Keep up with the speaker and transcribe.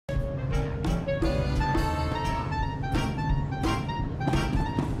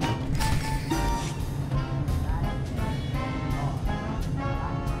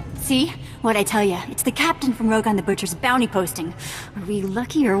See? What'd I tell ya? It's the captain from Rogan the Butcher's bounty posting. Are we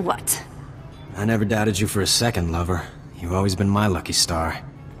lucky or what? I never doubted you for a second, lover. You've always been my lucky star.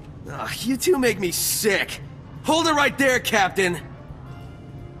 Ugh, you two make me sick. Hold it right there, Captain!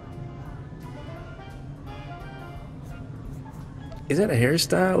 Is that a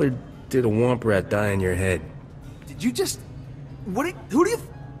hairstyle, or did a womp rat die in your head? Did you just... who do you...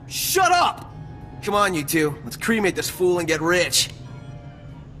 Shut up! Come on, you two. Let's cremate this fool and get rich.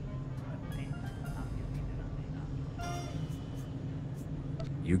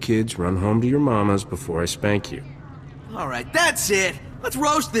 You kids run home to your mamas before I spank you. Alright, that's it! Let's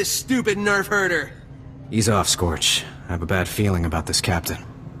roast this stupid nerf herder! Ease off, Scorch. I have a bad feeling about this captain.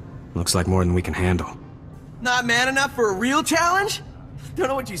 Looks like more than we can handle. Not man enough for a real challenge? Don't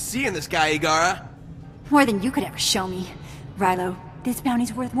know what you see in this guy, Igara. More than you could ever show me. Rilo, this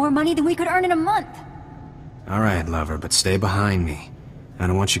bounty's worth more money than we could earn in a month. Alright, lover, but stay behind me. I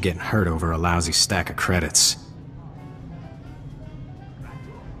don't want you getting hurt over a lousy stack of credits.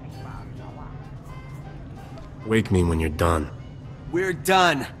 Wake me when you're done. We're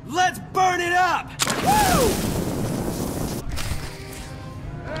done. Let's burn it up! Woo!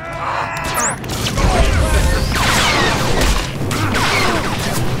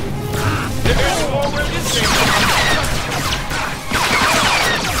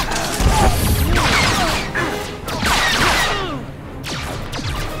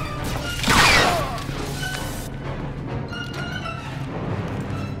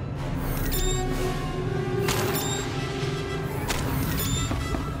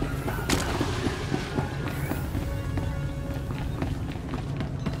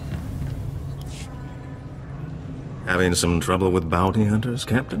 Having some trouble with bounty hunters,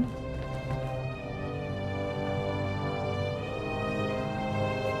 Captain?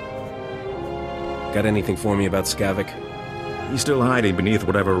 Got anything for me about Skavik? He's still hiding beneath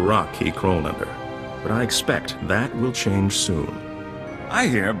whatever rock he crawled under. But I expect that will change soon. I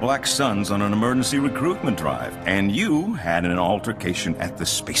hear Black Sun's on an emergency recruitment drive, and you had an altercation at the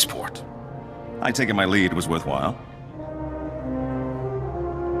spaceport. I take it my lead was worthwhile.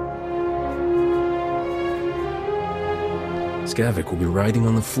 Skavik will be riding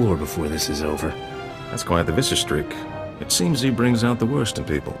on the floor before this is over. That's quite the vicious streak. It seems he brings out the worst in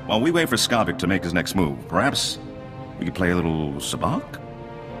people. While we wait for Skavik to make his next move, perhaps we could play a little sabacc?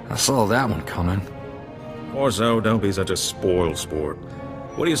 I saw that one coming. Orzo, don't be such a spoil sport.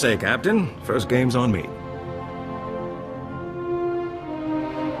 What do you say, Captain? First game's on me.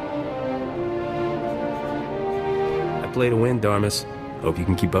 I play to win, Darmus. Hope you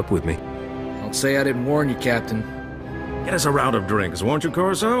can keep up with me. Don't say I didn't warn you, Captain. Get us a round of drinks, won't you,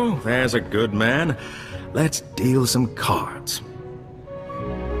 Corso? There's a good man. Let's deal some cards.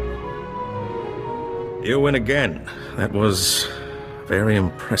 You win again. That was very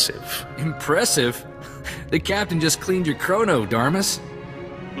impressive. Impressive? The captain just cleaned your chrono, Darmus.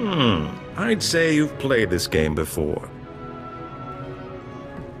 I'd say you've played this game before.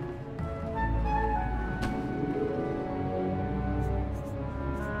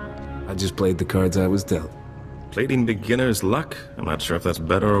 I just played the cards I was dealt. Plating beginner's luck? I'm not sure if that's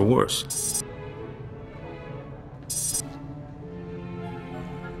better or worse.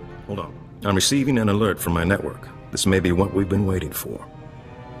 Hold on. I'm receiving an alert from my network. This may be what we've been waiting for.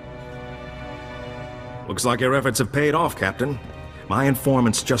 Looks like your efforts have paid off, Captain. My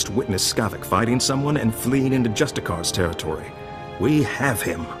informants just witnessed Skavik fighting someone and fleeing into Justicar's territory. We have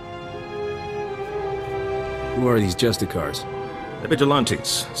him. Who are these Justicars? The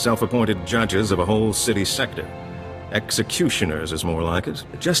vigilantes, self-appointed judges of a whole city sector. Executioners is more like it.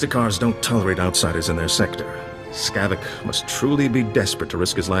 The Justicars don't tolerate outsiders in their sector. Skavik must truly be desperate to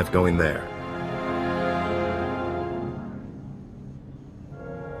risk his life going there.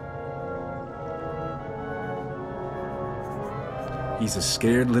 He's a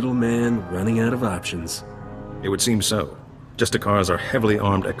scared little man running out of options. It would seem so. Justicars are heavily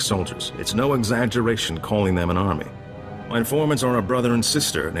armed ex-soldiers. It's no exaggeration calling them an army. My informants are a brother and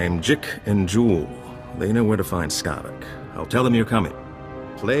sister named Jik and Jewel. They know where to find Skavik. I'll tell them you're coming.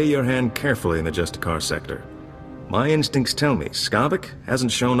 Play your hand carefully in the Justicar sector. My instincts tell me Skavik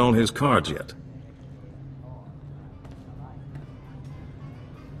hasn't shown all his cards yet.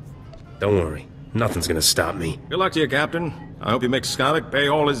 Don't worry. Nothing's gonna stop me. Good luck to you, Captain. I hope you make Skavik pay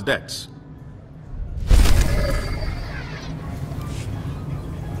all his debts.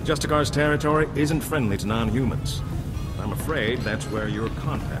 Justicar's territory isn't friendly to non-humans. I'm afraid that's where your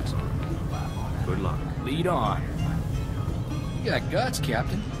contacts are. Good luck. Lead on. You got guts,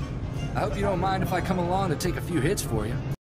 Captain. I hope you don't mind if I come along to take a few hits for you.